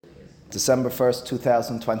December 1st,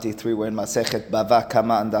 2023, we're in Masechet Bava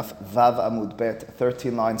Kama and Daf Vav Amud Bet,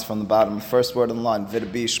 13 lines from the bottom. The first word in the line,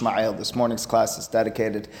 Rabbi Ishmael. This morning's class is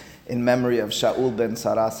dedicated in memory of Shaul ben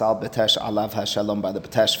Saras al Betesh Alav HaShalom by the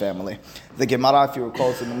Betesh family. The Gemara, if you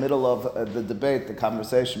recall, is in the middle of the debate, the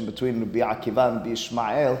conversation between Rabbi Akiva and Rabbi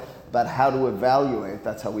Ishmael about how to evaluate.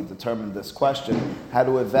 That's how we determined this question. How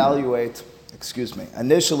to evaluate.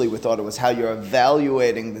 Initially we thought it was how you're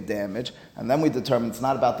evaluating the damage, and then we determined it's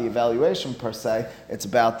not about the evaluation per se, it's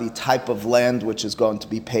about the type of land which is going to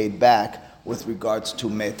be paid back with regards to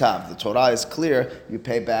metav. The Torah is clear, you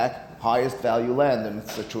pay back highest value land in a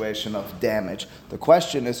situation of damage. The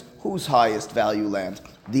question is, whose highest value land?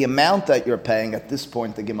 The amount that you're paying at this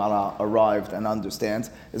point, the Gemara arrived and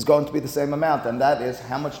understands, is going to be the same amount, and that is,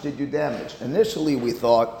 how much did you damage? Initially we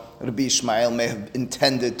thought Rabbi Ishmael may have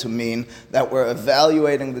intended to mean that we're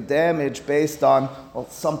evaluating the damage based on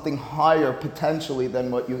something higher potentially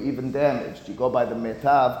than what you even damaged. You go by the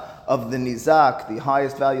metav of the nizak, the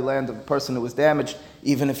highest value land of the person who was damaged,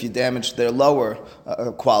 even if you damaged their lower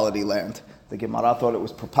quality land. The Gemara thought it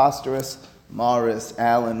was preposterous. Morris,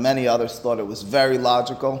 Allen, many others thought it was very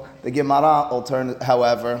logical. The Gemara,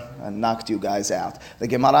 however, knocked you guys out. The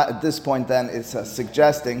Gemara at this point then is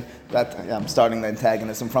suggesting that, I'm starting the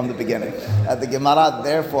antagonism from the beginning. The Gemara,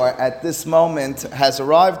 therefore, at this moment has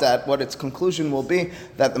arrived at what its conclusion will be,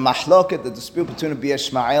 that the mahloket, the dispute between Rabbi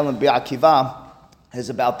Ishmael and Rabbi Akiva, is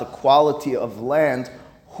about the quality of land,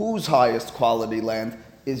 whose highest quality land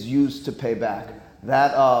is used to pay back.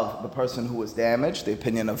 That of the person who was damaged, the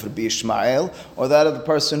opinion of Rabbi Ishmael, or that of the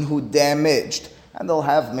person who damaged. And they'll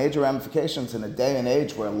have major ramifications in a day and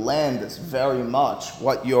age where land is very much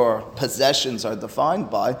what your possessions are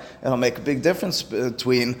defined by. It'll make a big difference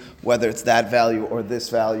between whether it's that value or this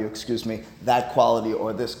value, that quality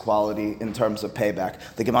or this quality in terms of payback.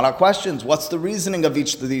 The Gemara questions, what's the reasoning of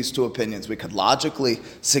each of these two opinions? We could logically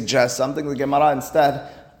suggest something. The Gemara instead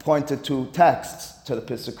pointed to texts, to the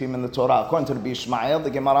Pesukim in the Torah. According to Rabbi Ishmael, the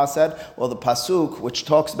Gemara said, well, the Pasuk, which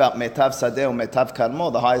talks about Metav Sadeh or Metav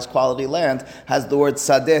Karmo, the highest quality land, has the word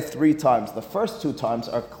Sadeh 3 times. The first 2 times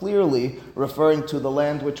are clearly referring to the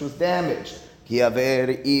land which was damaged.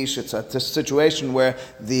 It's a situation where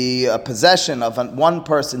the possession of one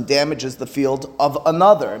person damages the field of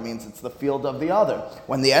another. It means it's the field of the other.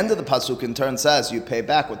 When the end of the pasuk in turn says you pay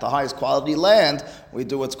back with the highest quality land, we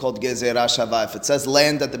do what's called gezerah shava. If it says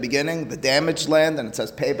land at the beginning, the damaged land, and it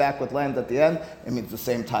says pay back with land at the end, it means the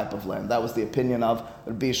same type of land. That was the opinion of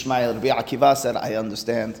Rabbi Ishmael. Rabbi Akiva said, I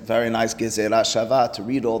understand, very nice gezerah shava, to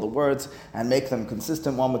read all the words and make them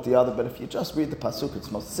consistent one with the other, but if you just read the pasuk, its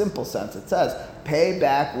most simple sense, it says, pay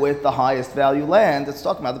back with the highest value land. It's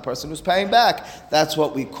talking about the person who's paying back. That's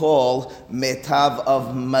what we call metav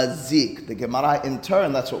of mazik. The Gemara, in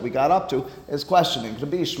turn, that's what we got up to, is questioning.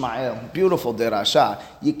 Rabbi Ishmael, beautiful derasha.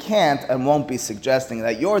 You can't and won't be suggesting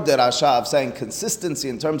that your derasha of saying consistency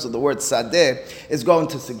in terms of the word sadeh is going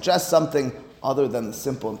to suggest something other than the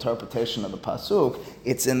simple interpretation of the pasuk.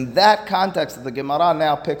 It's in that context that the Gemara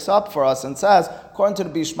now picks up for us and says, according to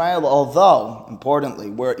the Ishmael, although,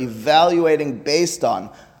 importantly, we're evaluating based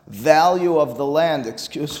on value of the land,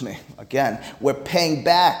 again, we're paying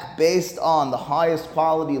back based on the highest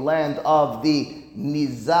quality land of the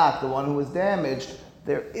nizak, the one who was damaged,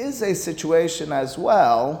 there is a situation as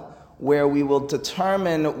well where we will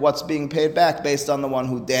determine what's being paid back based on the one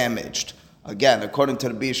who damaged. Again, according to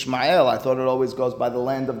Rabbi Ishmael, I thought it always goes by the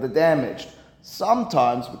land of the damaged.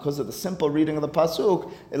 Sometimes, because of the simple reading of the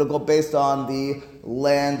pasuk, it'll go based on the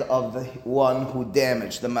land of the one who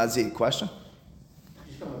damaged, the mazik. Question?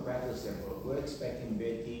 Just from a practical standpoint, we're expecting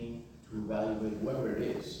Beit Din to evaluate whoever it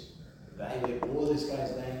is. Evaluate all this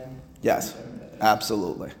guy's land? Yes,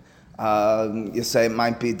 absolutely. You say it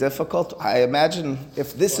might be difficult. I imagine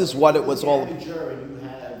if this is what it was all... If you have a jury, you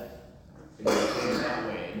have, that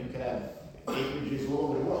way, and you could have acreages all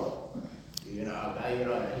over the world. A guy,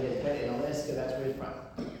 he has pet in Alaska, that's where he's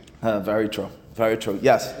from. Very true. Very true.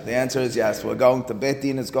 Yes, the answer is yes. Beit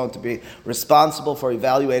Din is going to be responsible for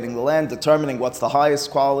evaluating the land, determining what's the highest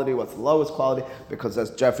quality, what's the lowest quality, because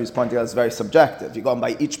as Jeffrey's pointing out, it's very subjective. You're going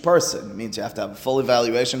by each person. It means you have to have a full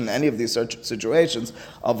evaluation in any of these situations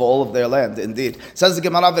of all of their land. Indeed. Says the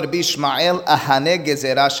Gemara, Rabbi Ishmael, ahane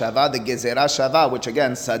gezerah shava, the gezerah shava, which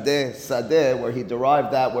again, sadeh, where he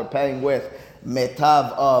derived that, we're paying with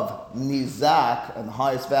metav of nizak, and the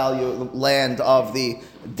highest value land of the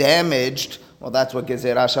damaged. Well, that's what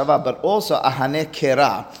gezerah shava, but also ahane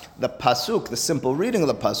kera, the pasuk, the simple reading of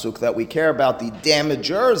the pasuk, that we care about the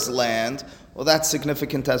damager's land Well, that's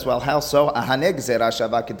significant as well. How so?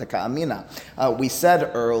 We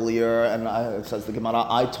said earlier, and it says the Gemara,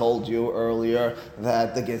 I told you earlier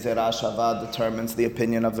that the Gezerah Shava determines the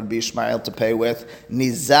opinion of Rabbi Ishmael to pay with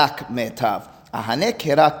Nizak Metav.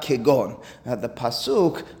 The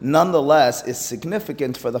pasuk, nonetheless, is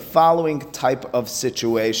significant for the following type of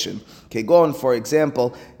situation. Kegon, for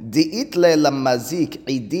example, Di'itle lamazik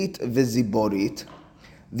idit viziborit.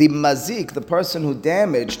 The mazik, the person who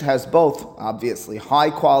damaged, has both, obviously,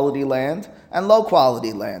 high-quality land and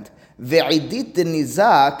low-quality land. Ve'idit de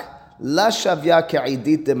nizak la shavya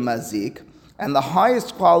ke'idit de mazik. And the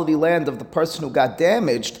highest quality land of the person who got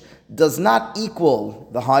damaged does not equal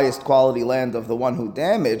the highest quality land of the one who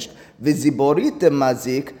damaged. Viziborit de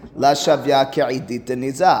mazik la shavya ke'idit de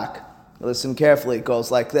nizak. Listen carefully, it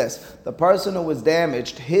goes like this. The person who was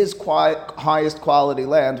damaged, his highest quality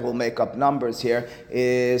land, we'll make up numbers here,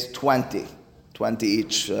 is 20. 20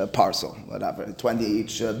 each parcel, whatever, 20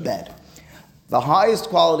 each bed. The highest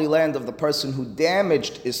quality land of the person who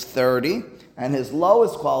damaged is 30, and his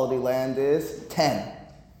lowest quality land is 10.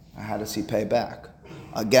 How does he pay back?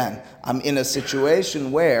 Again, I'm in a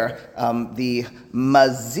situation where the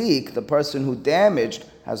mazik, the person who damaged,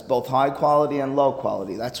 has both high quality and low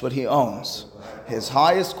quality. That's what he owns. His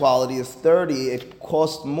highest quality is 30. It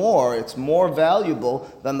costs more. It's more valuable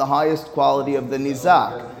than the highest quality of the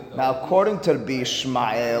nizak. Now, according to Rabbi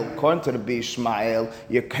Ishmael,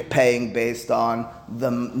 you're paying based on the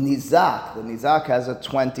nizak. The nizak has a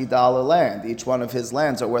 $20 land. Each one of his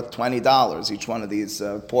lands are worth $20, each one of these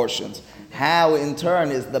portions. How, in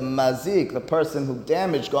turn, is the mazik, the person who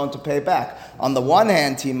damaged, going to pay back? On the one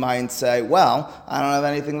hand, he might say, well, I don't have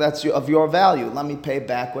anything that's of your value. Let me pay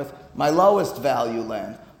back with my lowest value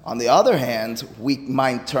land. On the other hand, we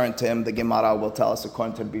might turn to him, the Gemara will tell us,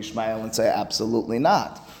 according to Rabbi Ishmael, and say, absolutely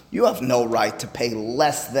not. You have no right to pay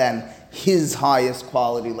less than his highest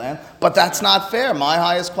quality land, but that's not fair. My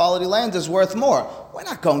highest quality land is worth more. We're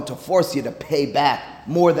not going to force you to pay back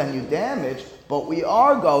more than you damaged, but we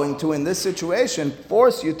are going to, in this situation,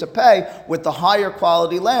 force you to pay with the higher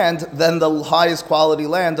quality land than the highest quality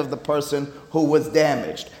land of the person who was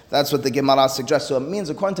damaged. That's what the Gemara suggests. So it means,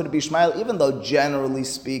 according to the Ishmael, even though generally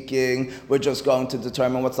speaking, we're just going to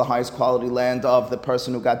determine what's the highest quality land of the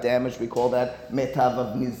person who got damaged, we call that metav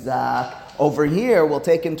of nizak. Over here, we'll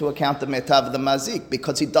take into account the metav of the mazik,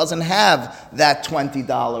 because he doesn't have that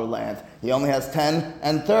 $20 land. He only has 10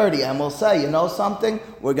 and 30, and we'll say, you know something?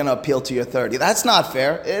 We're going to appeal to your 30. That's not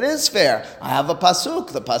fair. It is fair. I have a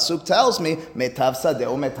pasuk. The pasuk tells me, metav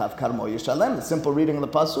sadeu, metav karmo yishalem. The simple reading of the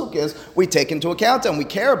pasuk is, we take into account and we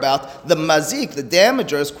care about the mazik, the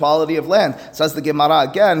damager's quality of land. Says the Gemara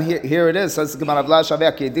again, here it is, says the Gemara,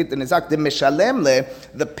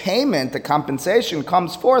 the payment, the compensation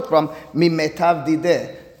comes forth from mimetav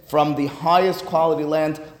dideh, from the highest quality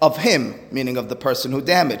land of him, meaning of the person who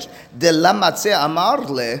damaged. De la matzeh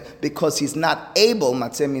amarle, because he's not able,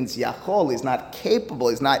 matzeh means yachol, he's not capable,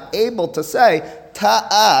 he's not able to say,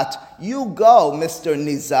 ta'at, you go, Mr.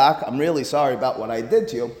 Nizak, I'm really sorry about what I did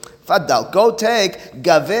to you. Faddal, go take,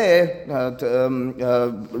 gaveh,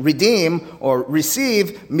 redeem or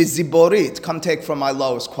receive, miziborit, come take from my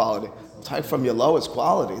lowest quality. Take from your lowest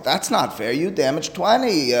quality. That's not fair. You damaged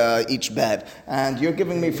 20 each bed, and you're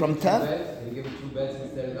giving me from 10. You give me 2 beds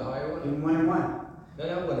instead of the higher one? In 1 and 1.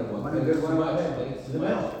 No, 1 and 1. It's too much. It's too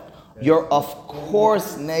much. You're, of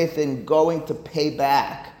course, Nathan, going to pay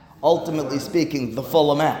back, ultimately speaking, the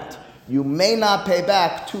full amount. You may not pay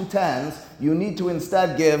back 2 10s. You need to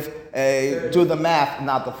instead give do the math,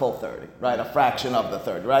 not the full 30, right? A fraction of the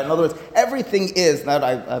 30, right? In other words, everything is, that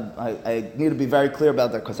I need to be very clear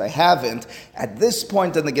about that because I haven't. At this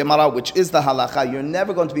point in the Gemara, which is the halacha, you're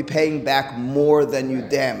never going to be paying back more than you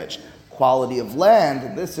damaged. Quality of land,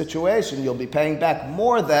 in this situation, you'll be paying back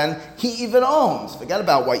more than he even owns. Forget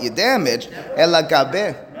about what you damaged.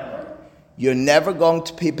 You're never going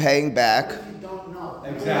to be paying back.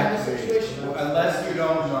 Exactly. Unless you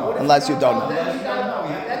don't know. Unless you don't know.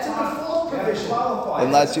 That's a default provision.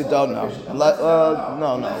 Unless you don't know.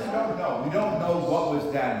 No. We don't know what was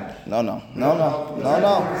damaged. No.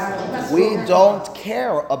 We don't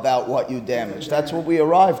care about what you damaged. That's what we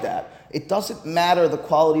arrived at. It doesn't matter the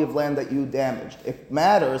quality of land that you damaged. It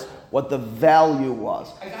matters what the value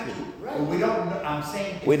was. I got you. Right. We don't know. I'm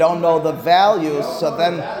saying we don't know the value, so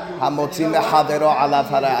then hamotzi mechadero alav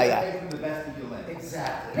haraya.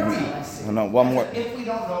 Exactly. No, one more. If we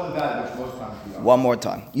don't know the value, which most times we don't. One more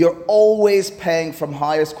time. You're always paying from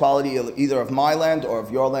highest quality, either of my land or of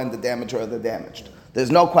your land, the damager or the damaged.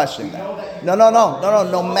 There's no question there.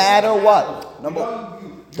 No matter what.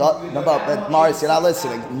 No, but Morris, you're not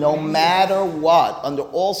listening. No matter what, under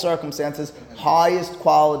all circumstances, highest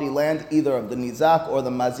quality land, either of the nizak or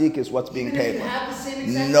the mazik, is what's being paid for.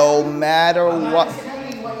 No matter what.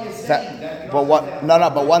 But what? No.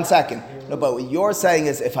 But 1 second. No, but what you're saying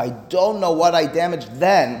is, if I don't know what I damaged,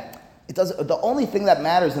 then it does. The only thing that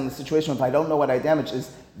matters in the situation, if I don't know what I damaged, is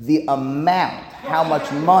the amount, how much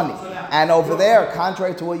money. And over there,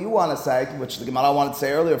 contrary to what you want to say, which the Gemara wanted to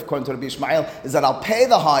say earlier, according to Rabbi Ishmael, is that I'll pay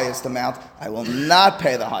the highest amount. I will not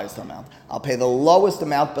pay the highest amount. I'll pay the lowest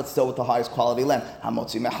amount, but still with the highest quality land.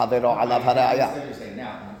 Hamotzi mechavero alav haraya.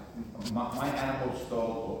 Now, my animal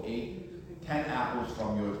stole or ate 10 apples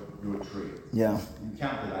from your tree. Yeah. You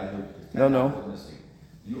counted, I know. No. Missing.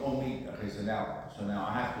 You owe me, okay, so now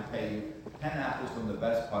I have to pay you 10 apples from the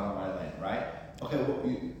best part of my land, right? Okay, well,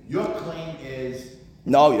 your claim is...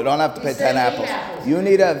 No, you don't have to pay 10 apples. You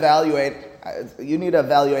need to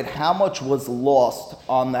evaluate how much was lost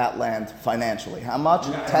on that land financially. How much?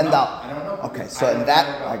 $10. I don't know. Okay, so in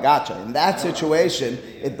that, I gotcha. In that situation,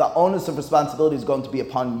 the onus of responsibility is going to be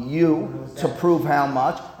upon you to prove how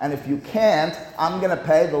much. And if you can't, I'm going to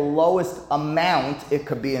pay the lowest amount it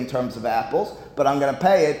could be in terms of apples, but I'm going to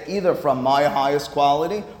pay it either from my highest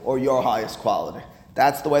quality or your highest quality.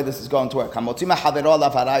 That's the way this is going to work.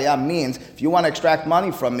 Means if you want to extract money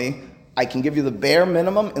from me, I can give you the bare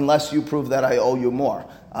minimum unless you prove that I owe you more.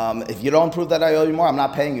 If you don't prove that I owe you more, I'm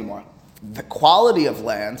not paying you more. The quality of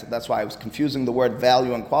land, that's why I was confusing the word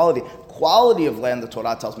value and quality. Quality of land, the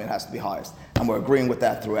Torah tells me it has to be highest. And we're agreeing with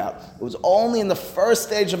that throughout. It was only in the first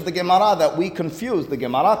stage of the Gemara that we confused. The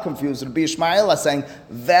Gemara confused Rabbi Ishmael as saying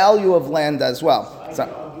value of land as well. So I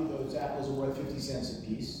can argue those apples are worth 50 cents a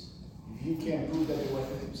piece. If you can't prove that they're worth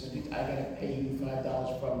 50 cents a piece, I gotta pay you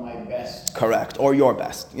 $5 from my best. Correct, or your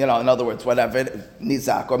best. In other words, whatever,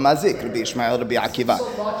 nizak or mazik, Rabbi Ishmael, Rabbi Akiva. So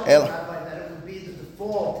logical, Rabbi, that it would be the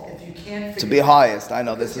default if you can't to be highest. I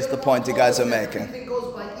know, this is the point you guys are making. Everything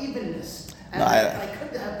goes by evenness. And No, I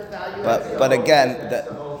could have the value. But again,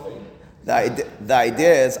 the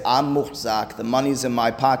idea is I'm muhzak, the money's in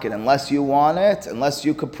my pocket. Unless you want it, unless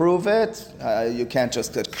you could prove it, you can't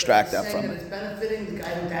just extract that from it. It's benefiting the guy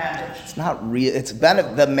who damaged. It's not real.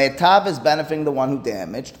 The metav is benefiting the one who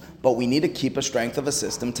damaged, but we need to keep a strength of a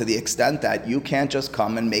system to the extent that you can't just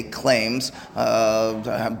come and make claims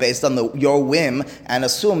based on your whim and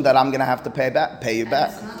assume that I'm going to have to pay you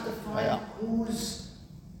back. It's not defined who's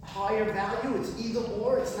higher value. It's either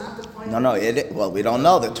or. It's not defined. No. Well, we don't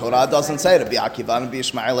know. The Torah doesn't say it. Rabbi Akiva and Rabbi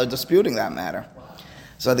Ishmael are disputing that matter.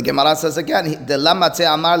 So the Gemara says again, period.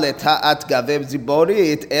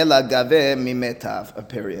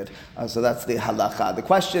 So that's the halacha. The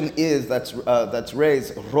question is that's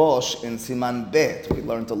raised Rosh in Siman Bet. We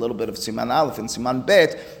learned a little bit of Siman Aleph in Siman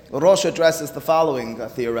Bet. Rosh addresses the following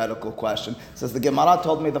theoretical question. It says the Gemara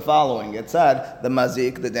told me the following. It said the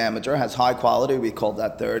mazik, the damager, has high quality. We call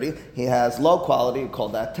that 30. He has low quality. We call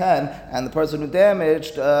that 10. And the person who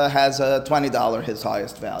damaged has $20 his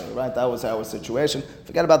highest value. Right? That was our situation.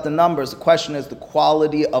 Forget about the numbers. The question is the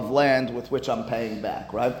quality of land with which I'm paying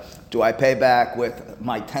back. Right? Do I pay back with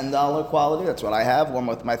my $10 quality? That's what I have. Or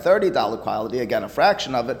with my $30 quality? Again, a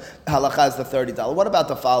fraction of it. Halacha is the $30. What about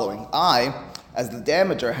the following? I, as the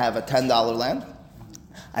damager, have a $10 land.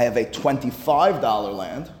 I have a $25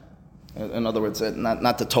 land. In other words,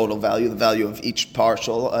 not the total value, the value of each part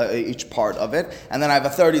of it. And then I have a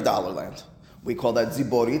 $30 land. We call that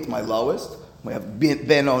ziborit, my lowest. We have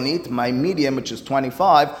benonit, my medium, which is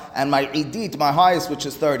 25, and my idit, my highest, which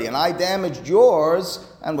is 30. And I damaged yours,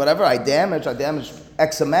 and whatever I damaged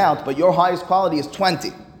X amount, but your highest quality is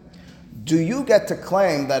 20. Do you get to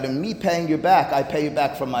claim that in me paying you back, I pay you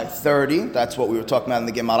back from my 30? That's what we were talking about in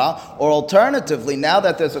the Gemara. Or alternatively, now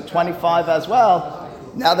that there's a 25 as well,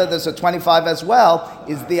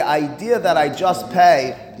 is the idea that I just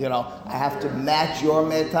pay, I have to match your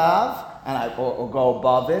metav, and or go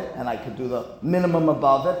above it, and I could do the minimum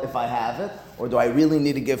above it if I have it, or do I really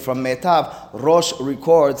need to give from metav? Rosh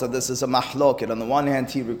records that this is a mahloket. On the one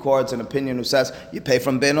hand, he records an opinion who says, you pay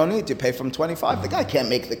from benonit, you pay from 25. The guy can't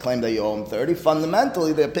make the claim that you owe him 30.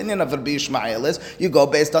 Fundamentally, the opinion of Rabbi Ishmael is, you go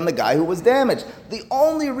based on the guy who was damaged. The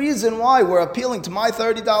only reason why we're appealing to my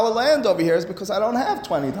 $30 land over here is because I don't have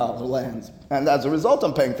 $20 lands. And as a result,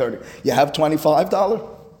 I'm paying 30. You have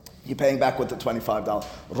 $25? You're paying back with the $25.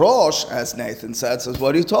 Rosh, as Nathan says,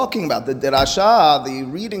 what are you talking about? The dirasha, the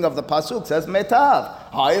reading of the pasuk says metav.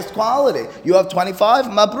 highest quality. You have 25,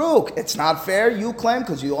 mabruk. It's not fair, you claim,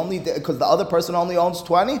 because the other person only owns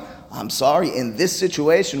 20. I'm sorry, in this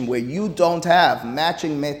situation where you don't have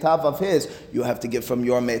matching metav of his, you have to give from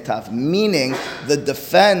your metav. Meaning, the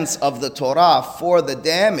defense of the Torah for the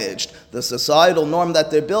damaged, the societal norm that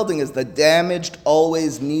they're building is the damaged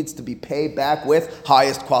always needs to be paid back with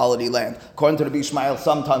highest quality land. According to Rabbi Ishmael,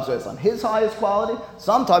 sometimes based on his highest quality,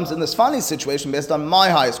 sometimes in this funny situation based on my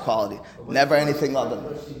highest quality. Never anything other than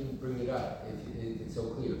that. First, you didn't bring it up. It's so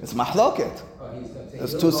clear. It's mahloket. Saying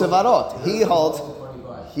There's two sevarot.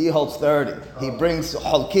 He holds 30. He brings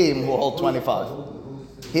holkim who hold 25.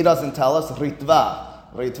 He doesn't tell us.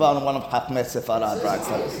 Ritva, one of Hakmei Sefarad, writes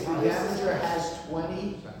that. If the damager has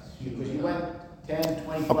 20, because you went 10,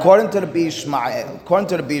 25. According to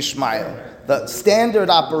the Ishmael, the standard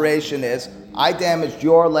operation is, I damaged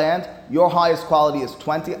your land, your highest quality is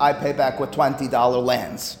 20, I pay back with $20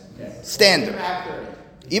 lands. Standard.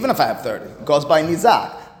 Even if I have 30. It goes by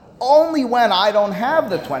nizak. Only when I don't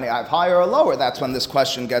have the 20, I have higher or lower, that's when this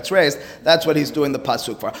question gets raised. That's what he's doing the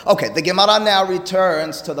pasuk for. Okay, the Gemara now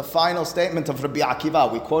returns to the final statement of Rabbi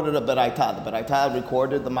Akiva. We quoted a Beraita. The Beraita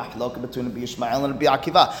recorded the mahlok between Rabbi Ishmael and Rabbi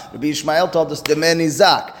Akiva. Rabbi Ishmael told us, Deme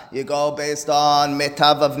Nizak. You go based on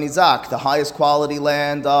metav of Nizak, the highest quality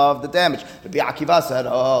land of the damage. Rabbi Akiva said,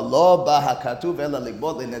 Lo bahakatuv ela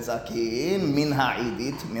ligbod lenezakin min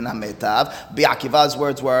ha'idit min ha'metav. Rabbi Akiva's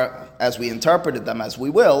words were, as we interpreted them, as we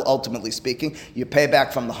will, ultimately speaking, you pay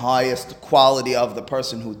back from the highest quality of the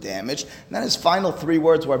person who damaged. And then his final three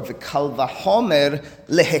words were v'kal v'homer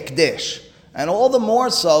lehekdesh. And all the more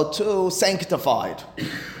so to sanctified.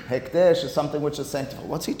 Hekdesh is something which is sanctified.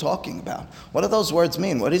 What's he talking about? What do those words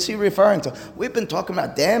mean? What is he referring to? We've been talking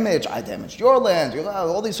about damage. I damaged your land,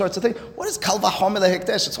 all these sorts of things. What is kal v'homer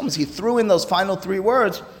lehekdesh? It's almost he threw in those final three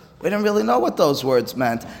words. We didn't really know what those words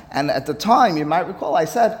meant. And at the time, you might recall, I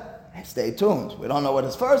said, hey, stay tuned. We don't know what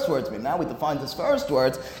his first words mean. Now we defined his first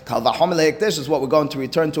words. Kal v'homer lehekdesh is what we're going to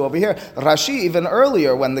return to over here. Rashi, even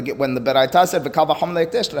earlier, when the Beraita said v'kal v'homer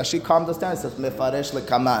lehekdesh, Rashi calmed us down. It says mefaresh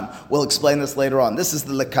lekaman. We'll explain this later on. This is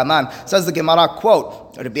the lekaman. Says the Gemara,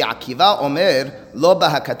 quote, Rabbi Akiva omer lo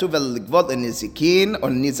bahakatuv el ligvot nizikin or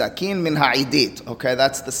nizakin min ha'idit. Okay,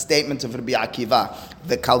 that's the statement of Rabbi Akiva.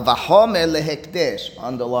 V'kal v'homer lehekdesh.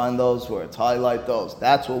 Underline those words. Highlight those.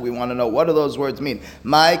 That's what we want to know. What do those words mean?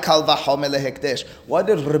 My kal v'homer lehekdesh. What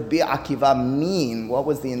did Rabbi Akiva mean? What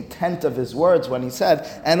was the intent of his words when he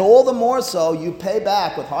said, and all the more so, you pay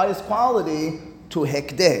back with highest quality to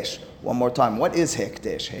hekdesh. One more time, what is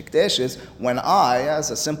hekdesh? Hekdesh is when I, as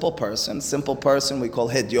a simple person we call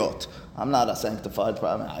hedyot. I'm not a sanctified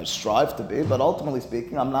prophet. I strive to be, but ultimately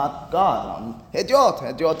speaking, I'm not God. I'm hedyot.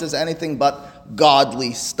 Hedyot is anything but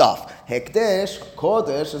godly stuff. Hekdesh,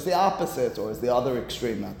 kodesh, is the opposite, or is the other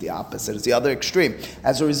extreme. Not the opposite, it's the other extreme.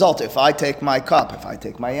 As a result, if I take my cup, if I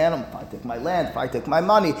take my animal, if I take my land, if I take my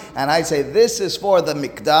money, and I say this is for the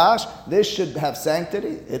mikdash, this should have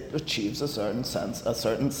sanctity, it achieves a certain sense,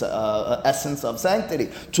 essence of sanctity,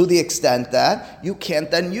 to the extent that you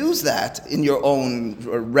can't then use that in your own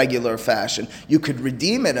regular fashion. You could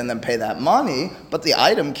redeem it and then pay that money, but the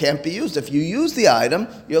item can't be used. If you use the item,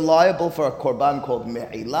 you're liable for a korban called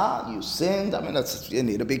me'ilah. You sinned. You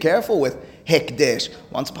need to be careful with hekdesh.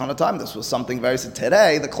 Once upon a time, this was something very.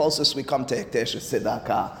 Today, the closest we come to hekdesh is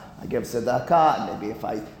tzedakah. I give tzedakah, and maybe if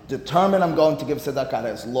I determine I'm going to give tzedakah,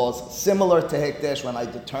 there's laws similar to hekdesh. When I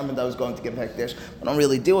determined I was going to give hekdesh, we don't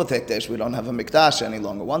really deal with hekdesh. We don't have a mikdash any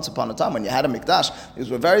longer. Once upon a time, when you had a mikdash,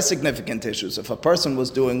 these were very significant issues. If a person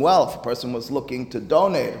was doing well, if a person was looking to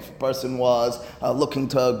donate, if a person was looking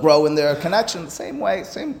to grow in their connection, the same way,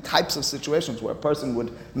 same types of situations where a person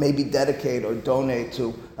would maybe dedicate or donate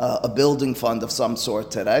to a building fund of some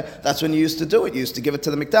sort today. That's when you used to do it. You used to give it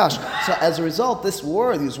to the mikdash. So as a result, these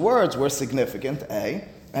words were significant, A.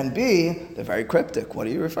 And B, they're very cryptic. What are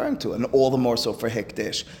you referring to? And all the more so for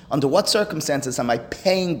hekdesh. Under what circumstances am I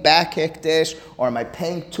paying back hekdesh, or am I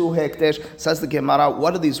paying to hekdesh? Says the Gemara,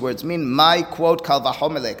 what do these words mean? My quote, kal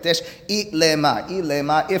v'homer hekdesh,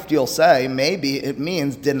 ilema. If you'll say, maybe it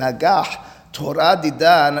means dinagah, Torah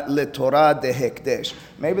didan le Torah de hekdesh.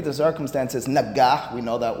 Maybe the circumstance is nagah, we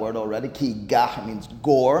know that word already. Ki gah means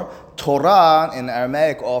gore. Torah in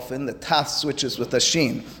Aramaic often, the taf switches with a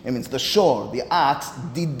shin. It means the shore, the ox.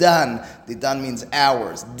 Didan. Didan means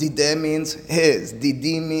ours. Dide means his.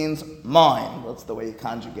 Didi means mine. That's the way you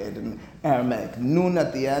conjugate in Aramaic. Nun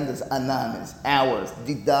at the end is anan, is ours.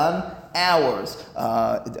 Didan ours.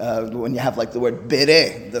 When you have like the word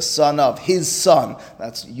bere, the son of, his son,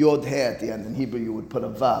 that's yod he at the end. In Hebrew you would put a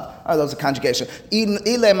vav. Those are conjugation.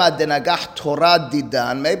 Ilema denagach Torah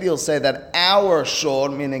didan. Maybe you'll say that our shor,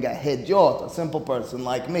 meaning a hedyot, a simple person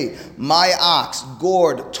like me, my ox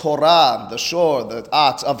gored Torah, the shor, the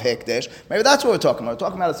ox of hekdesh. Maybe that's what we're talking about. We're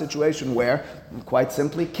talking about a situation where, quite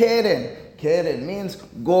simply, keren. Keren means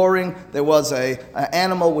goring. There was an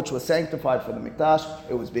animal which was sanctified for the mikdash.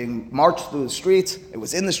 It was being marched through the streets. It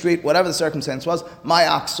was in the street. Whatever the circumstance was, my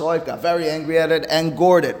ox saw it, got very angry at it, and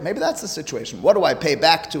gored it. Maybe that's the situation. What do I pay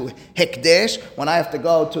back to hekdesh when I have to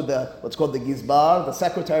go to the what's called the gizbar, the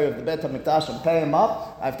secretary of the Beit HaMikdash, and pay him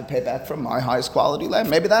up? I have to pay back from my highest quality land.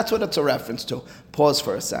 Maybe that's what it's a reference to. Pause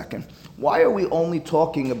for a second. Why are we only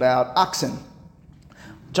talking about oxen?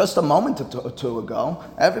 Just a moment or two ago,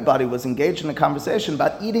 everybody was engaged in a conversation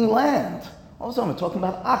about eating land. All of a sudden, we're talking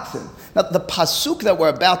about oxen. Now, the pasuk that we're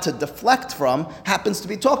about to deflect from happens to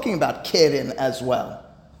be talking about keren as well.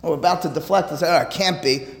 We're about to deflect and say, it can't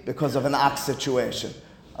be because of an ox situation.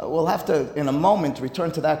 We'll have to, in a moment, return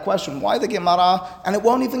to that question. Why the Gemara? And it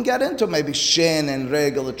won't even get into maybe shin and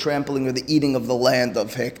regel, the trampling or the eating of the land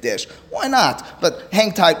of hekdesh. Why not? But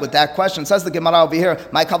hang tight with that question. Says the Gemara over here,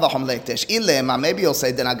 maybe you'll say,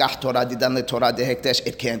 it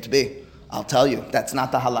can't be. I'll tell you, that's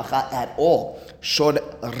not the halacha at all. Shor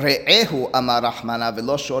re'ehu amar Rahmana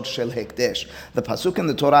velo shor shel hekdesh. The pasuk in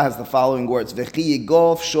the Torah has the following words: V'chi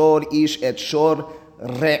yigov shor ish et shor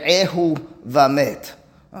re'ehu vamet.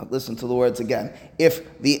 Listen to the words again.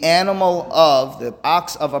 If the animal of the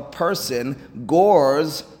ox of a person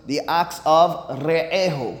gores the ox of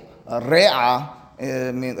re'ehu, re'ah,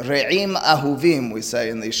 re'im ahuvim, we say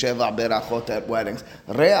in the Sheva Berachot at weddings.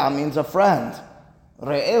 Re'ah means a friend.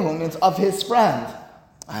 Re'ehu means of his friend.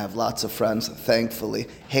 I have lots of friends, thankfully.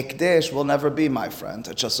 Hekdesh will never be my friend.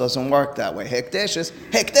 It just doesn't work that way. Hekdesh is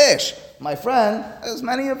Hekdesh. My friend, as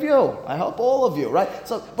many of you. I hope all of you, right?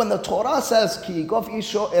 So when the Torah says, Ki yigov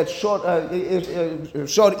ish et shor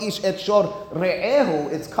ish et shor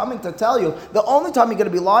re'ehu, it's coming to tell you, the only time you're going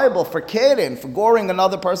to be liable for keren, for goring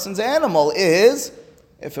another person's animal, is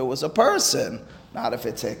if it was a person. Not if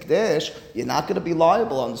it's hekdesh. You're not going to be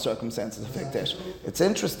liable on the circumstances of hekdesh. It's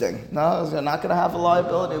interesting. No, you're not going to have a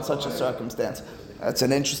liability in such a circumstance. That's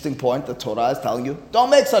an interesting point. The Torah is telling you, don't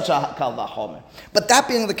make such a kal vachomer. But that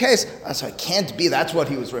being the case, so it can't be. That's what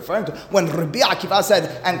he was referring to. When Rabbi Akiva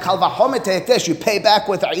said, and kal vachomer hekdesh, you pay back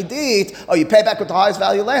with idit, or you pay back with the highest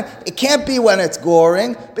value land. It can't be when it's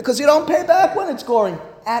goring, because you don't pay back when it's goring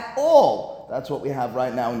at all. That's what we have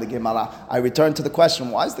right now in the Gemara. I return to the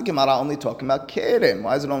question, why is the Gemara only talking about keren?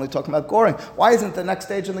 Why is it only talking about goring? Why isn't the next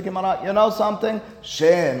stage in the Gemara, you know something?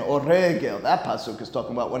 Shen or regel. That pasuk is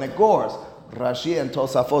talking about when it gores. Rashi and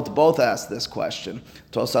Tosafot both asked this question.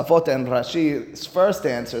 Tosafot and Rashi's first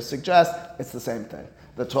answer suggest it's the same thing.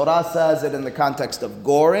 The Torah says it in the context of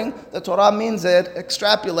goring. The Torah means it,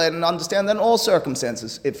 extrapolate and understand in all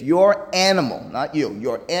circumstances. If your animal, not you,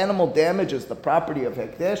 your animal damages the property of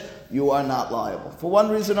hekdesh, you are not liable. For one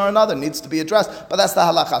reason or another, it needs to be addressed. But that's the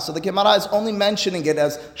halacha. So the Gemara is only mentioning it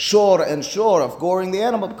as shor and shor of goring the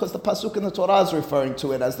animal because the pasuk in the Torah is referring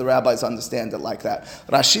to it as the rabbis understand it like that.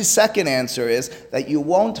 Rashi's second answer is that you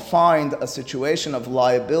won't find a situation of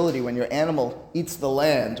liability when your animal eats the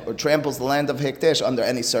land or tramples the land of hekdesh under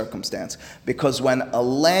any circumstance. Because when a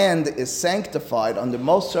land is sanctified, under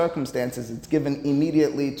most circumstances, it's given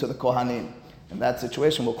immediately to the Kohanim. In that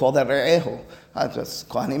situation, we'll call that re'ehu.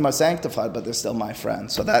 Kohanim are sanctified, but they're still my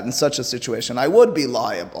friends. So that in such a situation, I would be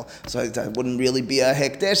liable. So it wouldn't really be a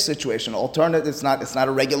hekdesh situation. Alternative, it's not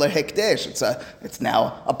a regular hekdesh. It's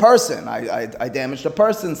now a person. I damaged a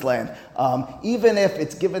person's land. Even if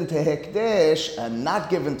it's given to hekdesh and not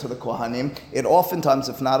given to the Kohanim, it oftentimes,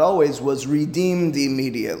 if not always, was redeemed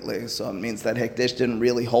immediately. So it means that hekdesh didn't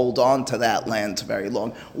really hold on to that land very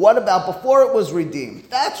long. What about before it was redeemed?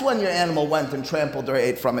 That's when your animal went and trampled or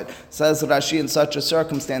ate from it. Says Rashi, in such a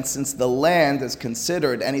circumstance, since the land is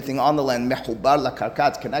considered anything on the land, mehubar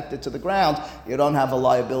lakarkat, connected to the ground, you don't have a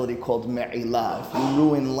liability called me'ilah. If you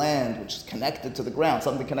ruin land which is connected to the ground,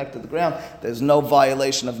 something connected to the ground, there's no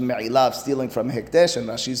violation of me'ilah, stealing from hekdesh, and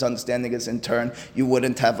Rashi's understanding is in turn, you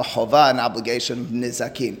wouldn't have a chova, an obligation of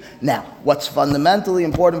nizakin. Now, what's fundamentally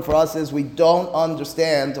important for us is we don't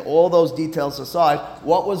understand, all those details aside,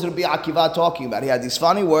 what was Rabbi Akiva talking about? He had these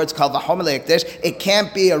funny words, kal vachomer hekdesh. It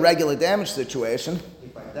can't be a regular damage situation.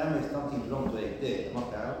 If I damage something belongs to hekdesh, I'm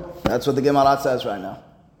not liable? That's what the Gemara says right now.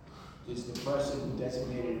 Does the person who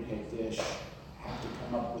designated hekdesh have to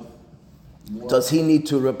come up with more? Does he need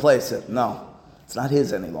to replace it? No. It's not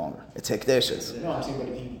his any longer. It's hekdesh's. No, I'm saying, but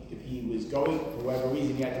if he was was going, for whatever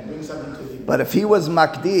reason, he had to bring something to the... But if he was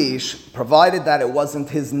makdish, provided that it wasn't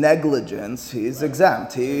his negligence, he's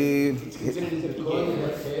exempt.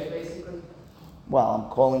 Well, I'm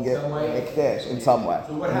calling it mikdash in some way.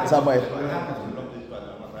 So what In happens? some way, What happens?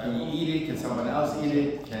 Can you eat it? Can someone else eat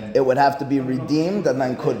it? it would have to be redeemed and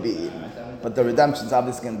then could be eaten. But the redemption's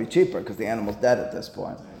obviously going to be cheaper because the animal's dead at this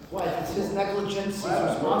point. What, if it's his negligence, he's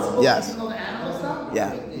responsible? Yes. Even though the animal's not?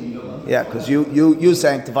 Yeah, because you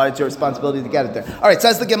sanctified, it's your responsibility to get it there. All right,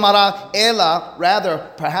 says the Gemara, Ela, rather,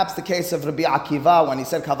 perhaps the case of Rabbi Akiva, when he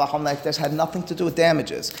said Kavachom Lekdesh, had nothing to do with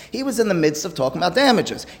damages. He was in the midst of talking about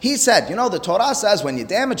damages. He said, the Torah says when you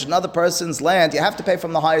damage another person's land, you have to pay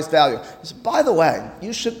from the highest value. He said, by the way,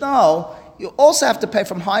 you should know, you also have to pay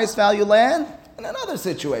from highest value land in another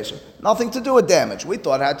situation. Nothing to do with damage. We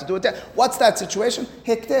thought it had to do with damage. What's that situation?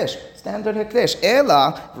 Hikdish. Standard hikdish.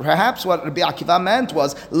 Ela, perhaps what Rabbi Akiva meant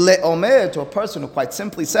was, le'omer, to a person who quite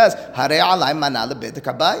simply says, Harei alai mana lebedek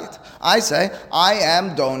habayit. I say, I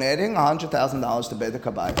am donating $100,000 to Bedek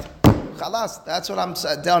habayit. Chalas, that's what I'm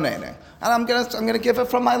donating. And I'm gonna give it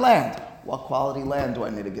from my land. What quality land do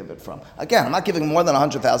I need to give it from? Again, I'm not giving more than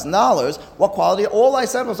 $100,000. What quality? All I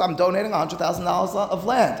said was I'm donating $100,000 of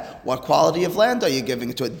land. What quality of land are you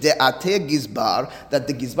giving it to? De'ateh gizbar, that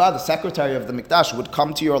the gizbar, the secretary of the mikdash, would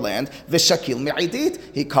come to your land. V'shakil mi'idit.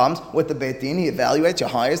 He comes with the beit din. He evaluates your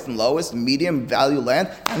highest and lowest, medium value land,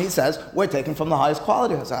 and he says we're taking from the highest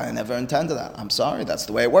quality. I say, I never intended that. I'm sorry. That's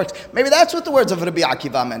the way it works. Maybe that's what the words of Rabbi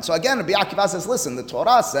Akiva meant. So again, Rabbi Akiva says, listen, the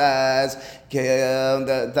Torah says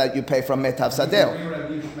that you pay from Metav Sadeh.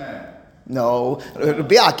 No,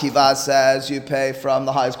 Rabbi Akiva says you pay from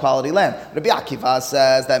the highest quality land. Rabbi Akiva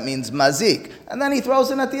says that means mazik. And then he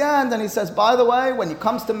throws in at the end and he says, by the way, when it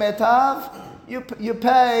comes to Metav, you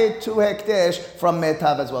pay 2 hekdesh from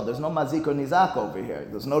Metav as well. There's no mazik or nizak over here.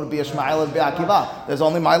 There's no Rabbi Ishmael and Rabbi Akiva. There's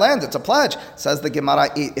only my land. It's a pledge. Says the Gemara,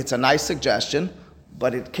 it's a nice suggestion,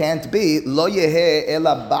 but it can't be. Lo yehe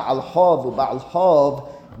ela ba'al hov u'ba'al hov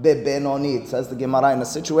bebenonit, says the Gemara, in a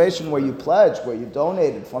situation where you pledge, where you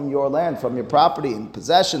donated from your land, from your property and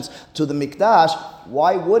possessions to the mikdash,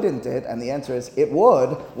 why wouldn't it? And the answer is it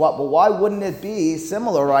would. But why wouldn't it be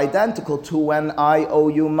similar or identical to when I owe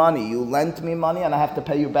you money? You lent me money and I have to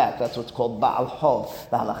pay you back. That's what's called Ba'al Hov.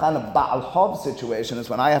 The halakha in a Ba'al Hov situation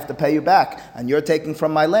is when I have to pay you back and you're taking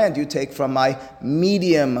from my land, you take from my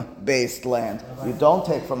medium-based land. You don't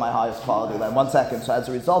take from my highest quality land. 1 second. So as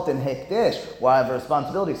a result, in Hekdesh, where I have a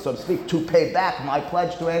responsibility, so to speak, to pay back my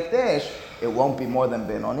pledge to Hekdesh, it won't be more than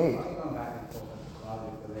Benoni.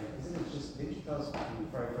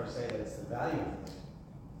 Say that it's the value.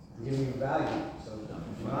 Give me value. So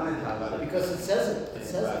monetize it. Because it says it. It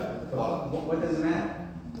says it. What does it matter?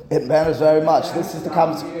 It matters very much. This is the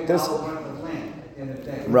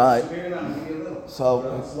right. So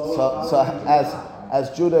as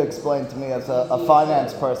Judah explained to me as a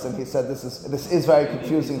finance person, he said this is very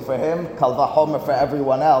confusing for him. Kal vachomer for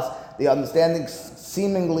everyone else. The understanding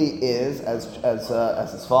seemingly is, as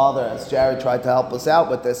his father, as Jared tried to help us out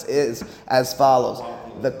with this, is as follows.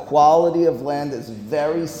 The quality of land is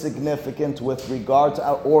very significant with regard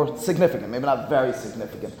to, or significant, maybe not very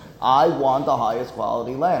significant. I want the highest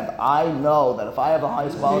quality land. I know that if I have the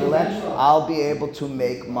highest quality land, I'll be able to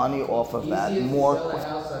make money off of that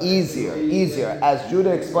easier. As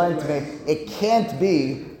Judah explained to me, it can't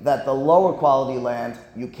be that the lower quality land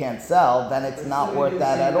you can't sell, then it's not worth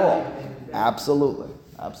that at all. Absolutely.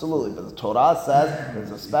 But the Torah says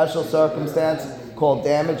there's a special circumstance called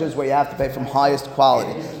damages where you have to pay from highest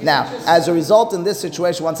quality. Now, as a result in this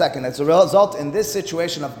situation, 1 second, as a result in this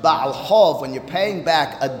situation of Ba'al Hov, when you're paying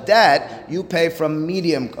back a debt, you pay from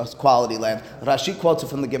medium quality land. Rashi quotes it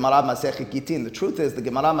from the Gemara Masechet Gitin. The truth is, the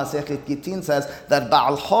Gemara Masechet Gitin says that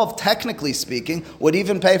Ba'al Hov, technically speaking, would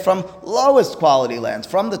even pay from lowest quality lands.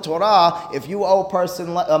 From the Torah, if you owe a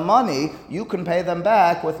person money, you can pay them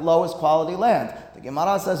back with lowest quality land. The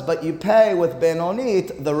Gemara says, but you pay with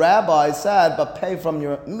Benonit, the rabbi said, but pay from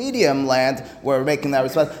your medium land. We're making that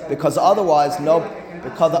respect because otherwise nobody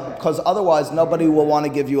will want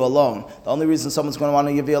to give you a loan. The only reason someone's going to want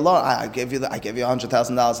to give you a loan, I gave you $100,000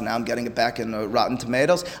 and now I'm getting it back in Rotten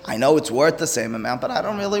Tomatoes. I know it's worth the same amount, but I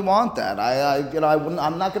don't really want that.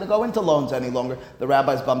 I'm not going to go into loans any longer. The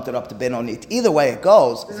rabbis bumped it up to Benonit. Either way it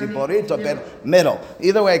goes, middle.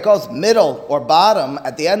 Either way it goes, middle or bottom.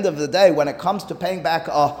 At the end of the day, when it comes to paying back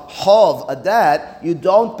a hov, a debt, you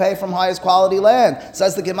don't pay from highest quality land.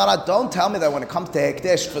 Says the Gemara, don't tell me that when it comes to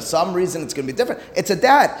Hekdesh, for some reason it's going to be different. It's a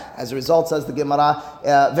debt. As a result, says the Gemara,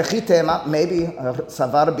 v'chitema, maybe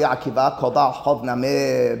savar bi'akiva koda chovna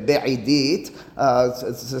be'idit.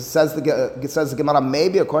 Says the Gemara,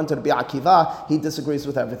 maybe according to the bi'akiva, he disagrees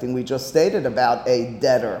with everything we just stated about a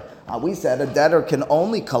debtor. We said a debtor can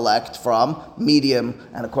only collect from medium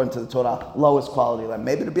and, according to the Torah, lowest quality land.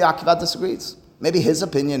 Maybe the bi'akiva disagrees. Maybe his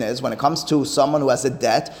opinion is, when it comes to someone who has a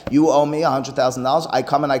debt, you owe me $100,000, I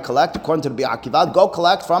come and I collect, according to the Bi'akiva, go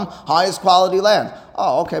collect from highest quality land.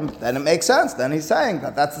 Oh, okay, then it makes sense. Then he's saying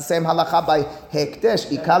that that's the same halacha by Hekdesh.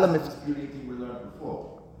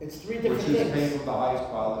 It's three different Which is things. paying from the highest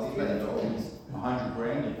quality, but you owe me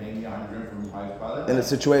 $100,000, you pay me $100,000 from the highest quality. In a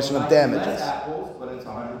situation of Less damages. apples, but it's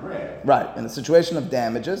 $100,000. Right, in a situation of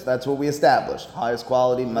damages, that's what we established. Highest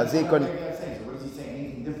quality, mazik, or... So what is he saying?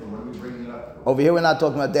 Anything different? What are we bringing it up for? Over here, we're not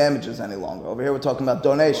talking about damages any longer. Over here, we're talking about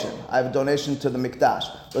donation. I have a donation to the Mikdash.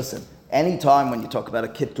 Listen, anytime when you talk about a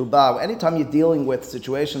ketubah, anytime you're dealing with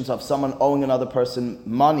situations of someone owing another person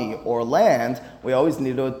money or land, we always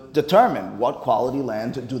need to determine what quality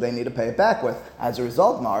land do they need to pay it back with. As a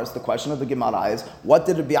result, Mars, the question of the Gemara is, what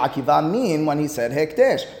did Rabbi Akiva mean when he said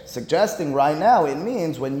Hekdesh? Suggesting right now, it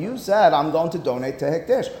means when you said, I'm going to donate to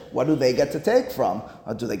Hekdesh, what do they get to take from?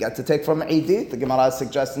 Do they get to take from Eidit? The Gemara is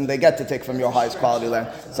suggesting they get to take from your highest quality land.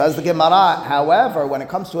 Says the Gemara, however, when it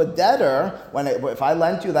comes to a debtor, if I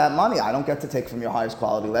lent you that money, I don't get to take from your highest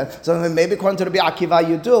quality land. So maybe according to Rabbi Akiva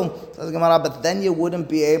you do. Says the Gemara, but then you wouldn't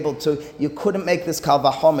be able to, you couldn't make this Kal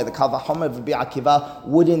Vachomer. The Kal Vachomer of Rabbi Akiva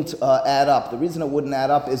wouldn't add up. The reason it wouldn't add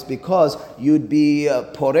up is because you'd be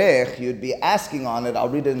porech, you'd be asking on it. I'll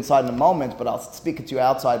read it inside in a moment, but I'll speak it to you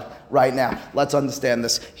outside right now. Let's understand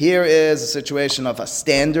this. Here is a situation of a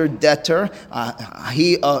standard debtor.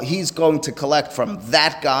 He's going to collect from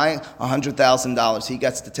that guy $100,000. He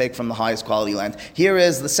gets to take from the highest quality land. Here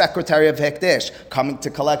is the secretary of Hekdesh coming to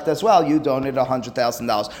collect as well. You donated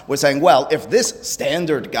 $100,000. We're saying, well, if this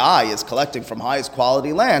standard guy is collecting from highest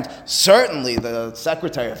quality land, certainly the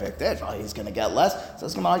secretary of Hekdesh, he's going to get less.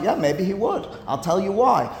 Says, yeah, maybe he would. I'll tell you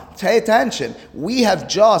why. Pay attention. We have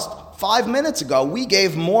just 5 minutes ago, we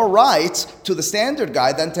gave more rights to the standard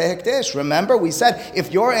guy than to Hekdesh. Remember, we said,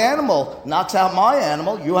 if your animal knocks out my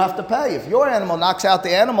animal, you have to pay. If your animal knocks out the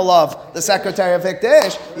animal of the secretary of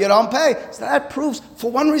Hekdesh, you don't pay. So that proves, for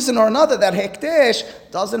one reason or another, that Hekdesh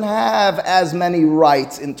doesn't have as many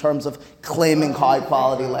rights in terms of claiming high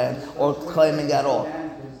quality land or claiming at all.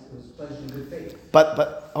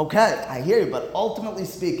 But okay, I hear you, but ultimately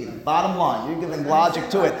speaking, bottom line, you're giving logic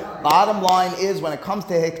to it. Bottom line is, when it comes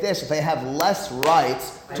to Hekdesh, if they have less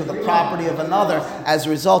rights to the property of another, as a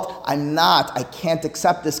result, I can't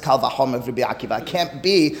accept this Kal Vachomer of Rabbi Akiva. I can't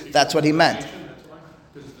be, that's what he meant.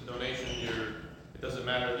 Because it's the donation, it doesn't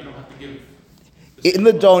matter, you don't have to give. In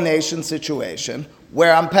the donation situation,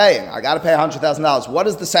 where I'm paying, I got to pay $100,000. What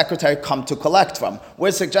does the secretary come to collect from?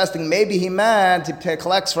 We're suggesting maybe he meant he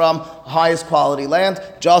collects from highest quality land,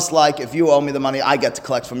 just like if you owe me the money, I get to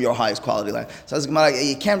collect from your highest quality land. So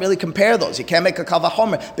you can't really compare those. You can't make a Kal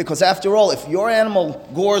Vachomer, because after all, if your animal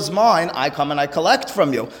gores mine, I come and I collect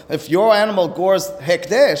from you. If your animal gores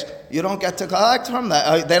Hekdesh, you don't get to collect from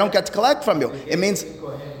that. They don't get to collect from you. It means...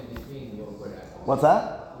 What's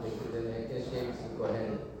that?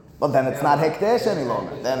 Well, then it's not Hekdesh any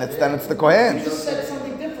longer. Then it's the Kohen. You just said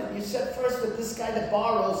something different. You said first that this guy that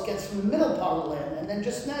borrows gets from the middle part of the land, and then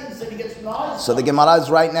just now you said he gets from the highest. So the Gemara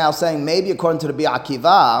is right now saying, maybe according to the Rabbi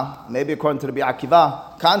Akiva,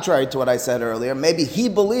 contrary to what I said earlier, maybe he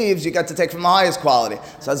believes you get to take from the highest quality.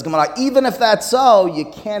 Says Gemara, even if that's so, you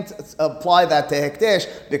can't apply that to Hekdesh,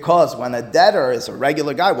 because when a debtor is a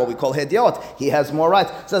regular guy, what we call Hediot, he has more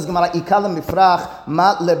rights. Says Gemara, Ikalam Mifrach,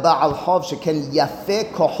 Ma leba'al chov sheken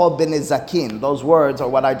yafeh koho b'nezakin. Those words are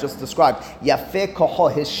what I just described. Yafeh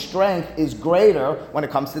koho, his strength is greater when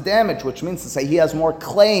it comes to damage, which means to say he has more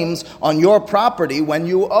claims on your property when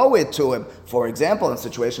you owe it to him. For example, in a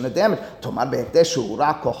situation of damage, Tomar be'Hekdesh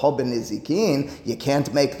you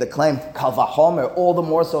can't make the claim Kal Vachomer, all the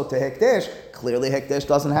more so to Hekdesh. Clearly, Hekdesh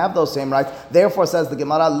doesn't have those same rights. Therefore, says the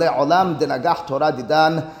Gemara, Le'olam denagach Torah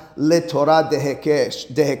didan le Torah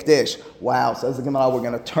dehekdesh. Wow, says the Gemara, we're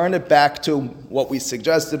going to turn it back to what we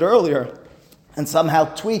suggested earlier and somehow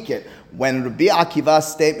tweak it. When Rabbi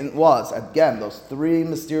Akiva's statement was, again, those three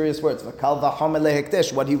mysterious words, Kal Vachomer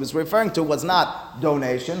lehekdesh, what he was referring to was not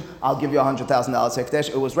donation, I'll give you $100,000 hekdesh.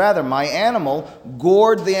 It was rather, my animal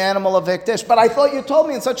gored the animal of hekdesh. But I thought you told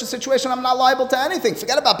me in such a situation I'm not liable to anything.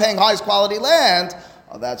 Forget about paying highest quality land.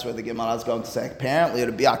 Oh, that's where the Gemara is going to say. Apparently,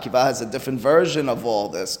 Rabbi Akiva has a different version of all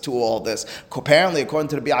this, to all this. Apparently, according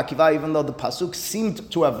to Rabbi Akiva, even though the pasuk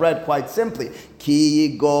seemed to have read quite simply,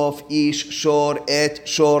 Ki yigof ish shor et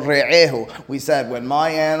shor re'ehu. We said, when my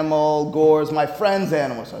animal gores my friend's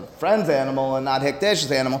animal, so the friend's animal and not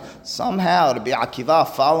Hektesh's animal, somehow Rabbi Akiva,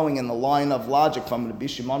 following in the line of logic from Rabbi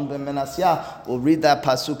Shimon ben Menasya, will read that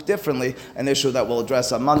pasuk differently, an issue that we'll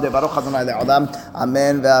address on Monday. Baruch Adonai le'olam.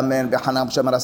 Amen ve'amen.